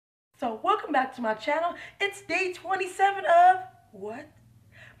So welcome back to my channel. It's day 27 of what?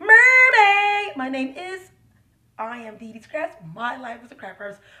 Mer May! My name is, I am Dee Dee Crafts. My life is a craft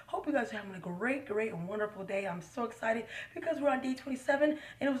artist. Hope you guys are having a great and wonderful day. I'm so excited because we're on day 27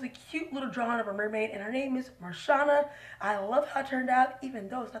 and it was a cute little drawing of a mermaid and her name is Marshana. I love how it turned out even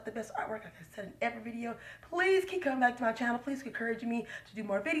though it's not the best artwork like I said in every video. Please keep coming back to my channel. Please keep encouraging me to do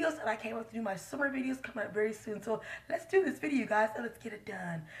more videos and I can't wait to do my summer videos coming out very soon. So let's do this video guys and let's get it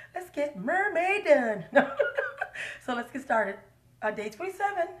done. Let's get mermaid done. So let's get started on day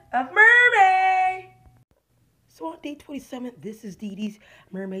 27 of mermaid. So on day 27, this is Dee Dee's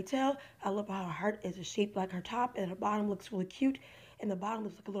mermaid tail. I love how her heart is shaped like her top and her bottom looks really cute. And the bottom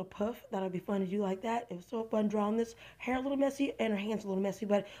looks like a little puff. That'll be fun to do like that. It was so fun drawing this. Hair a little messy and her hands a little messy.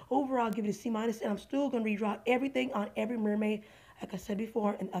 But overall, I'll give it a C-. And I'm still going to redraw everything on every mermaid, like I said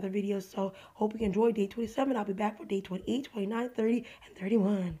before in other videos. So hope you enjoyed day 27. I'll be back for day 28, 29, 30, and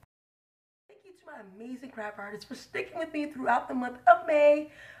 31. Thank you to my amazing craft artists for sticking with me throughout the month of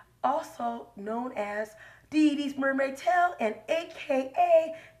May, also known as Dee Dee's Mermaid Tail and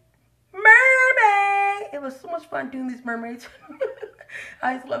aka Mermaid. It was so much fun doing these mermaids.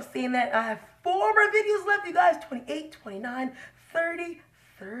 I just love seeing that. I have 4 more videos left, you guys. 28, 29, 30,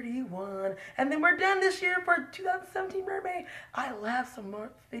 31. And then we're done this year for 2017 Mermaid. I will have some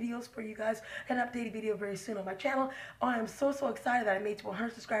more videos for you guys. An updated video very soon on my channel. I am so excited that I made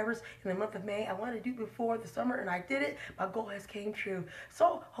 100 subscribers in the month of May. I wanted to do it before the summer and I did it. My goal has came true.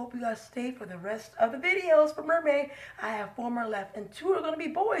 So hope you guys stay for the rest of the videos for Mermaid. I have 4 more left and 2 are going to be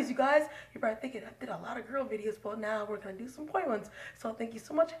boys, you guys. You're probably thinking I did a lot of girl videos, but now we're going to do some boy ones. So thank you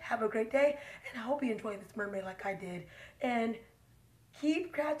so much. Have a great day and I hope you enjoyed this mermaid like I did. And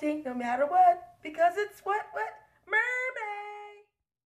keep crafting no matter what, because it's what? Mer